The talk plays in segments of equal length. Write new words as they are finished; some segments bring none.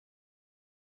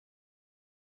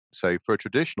So for a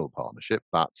traditional partnership,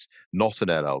 that's not an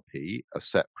LLP,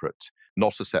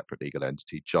 not a separate legal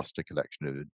entity, just a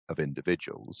collection of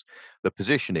individuals. The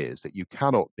position is that you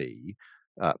cannot be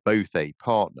both a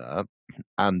partner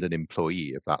and an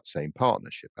employee of that same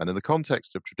partnership. And in the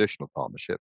context of traditional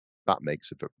partnership, that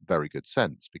makes a very good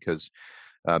sense because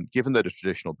given that a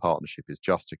traditional partnership is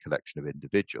just a collection of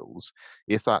individuals,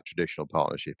 if that traditional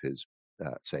partnership is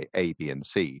say A, B, and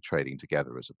C trading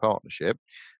together as a partnership,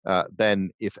 then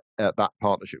if that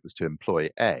partnership was to employ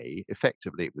A,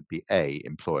 effectively it would be A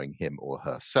employing him or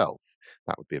herself.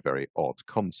 That would be a very odd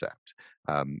concept.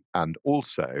 And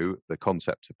also, the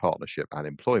concept of partnership and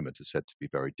employment is said to be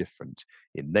very different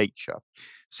in nature.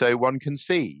 So one can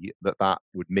see that that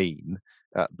would mean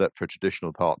that for a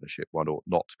traditional partnership, one ought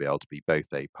not to be able to be both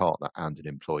a partner and an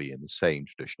employee in the same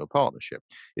traditional partnership.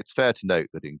 It's fair to note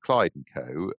that in Clyde &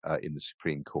 Co. In the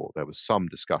Supreme Court, there was some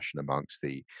discussion amongst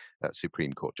the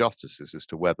Supreme Court justices as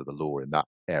to whether the law in that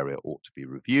area ought to be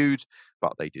reviewed,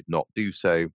 but they did not do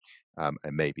so. And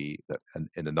maybe that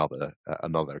in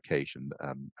another occasion,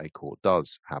 a court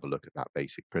does have a look at that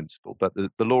basic principle. But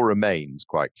the law remains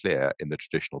quite clear in the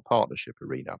traditional partnership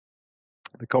arena.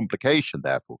 The complication,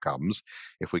 therefore, comes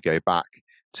if we go back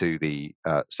to the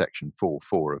section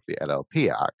 4.4 of the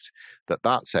LLP Act,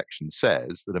 that section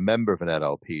says that a member of an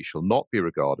LLP shall not be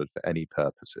regarded for any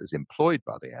purposes employed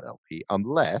by the LLP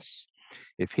unless,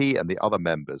 if he and the other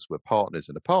members were partners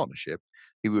in a partnership,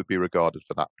 he would be regarded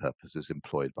for that purpose as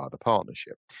employed by the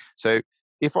partnership. So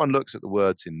if one looks at the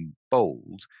words in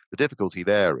bold, the difficulty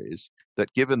there is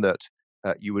that given that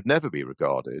you would never be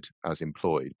regarded as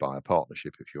employed by a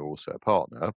partnership if you're also a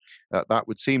partner, that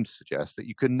would seem to suggest that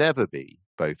you can never be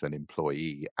both an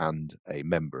employee and a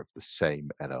member of the same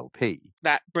LLP.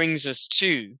 That brings us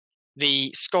to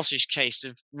the Scottish case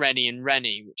of Rennie and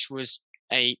Rennie, which was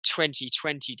a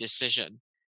 2020 decision.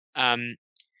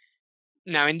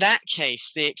 Now, in that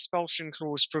case, the expulsion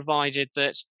clause provided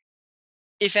that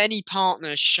if any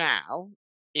partner shall,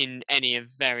 in any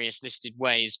of various listed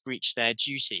ways, breach their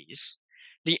duties,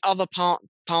 the other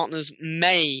partners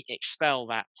may expel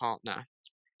that partner.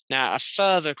 Now, a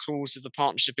further clause of the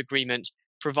partnership agreement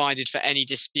provided for any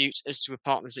dispute as to a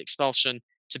partner's expulsion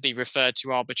to be referred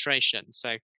to arbitration.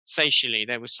 So facially,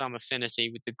 there was some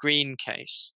affinity with the Green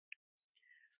case.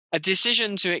 A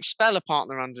decision to expel a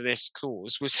partner under this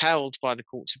clause was held by the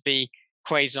court to be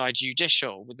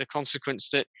quasi-judicial, with the consequence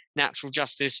that natural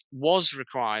justice was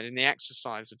required in the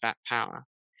exercise of that power.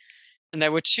 And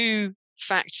there were two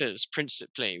factors,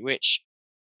 principally, which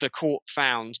the court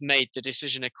found made the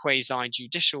decision a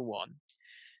quasi-judicial one.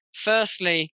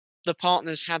 Firstly, the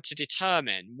partners had to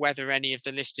determine whether any of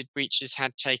the listed breaches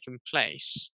had taken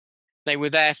place. They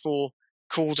were therefore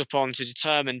called upon to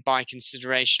determine by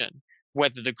consideration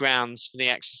whether the grounds for the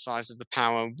exercise of the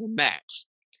power were met.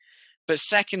 But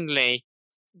secondly,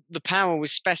 the power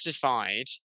was specified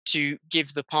to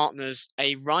give the partners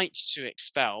a right to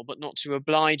expel, but not to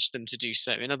oblige them to do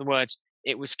so. In other words,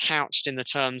 it was couched in the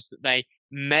terms that they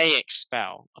may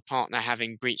expel a partner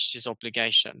having breached his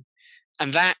obligation.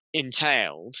 And that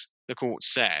entailed, the court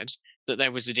said, that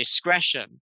there was a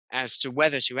discretion as to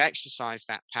whether to exercise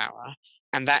that power,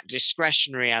 and that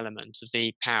discretionary element of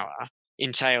the power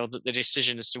entailed that the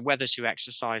decision as to whether to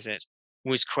exercise it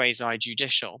was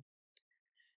quasi-judicial.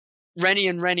 Rennie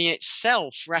and Rennie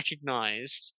itself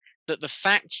recognised that the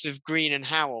facts of Green and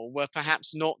Howell were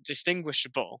perhaps not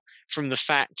distinguishable from the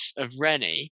facts of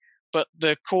Rennie, but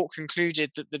the court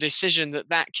concluded that the decision that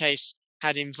that case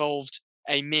had involved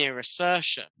a mere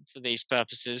assertion for these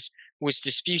purposes was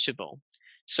disputable.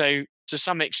 So to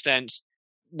some extent,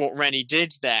 what Rennie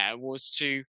did there was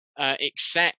to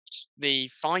accept the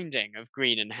finding of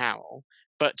Green and Howell,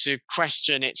 but to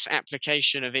question its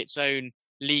application of its own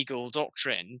legal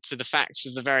doctrine to the facts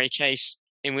of the very case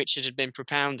in which it had been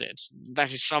propounded.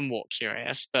 That is somewhat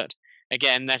curious, but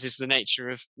again, that is the nature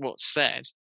of what's said.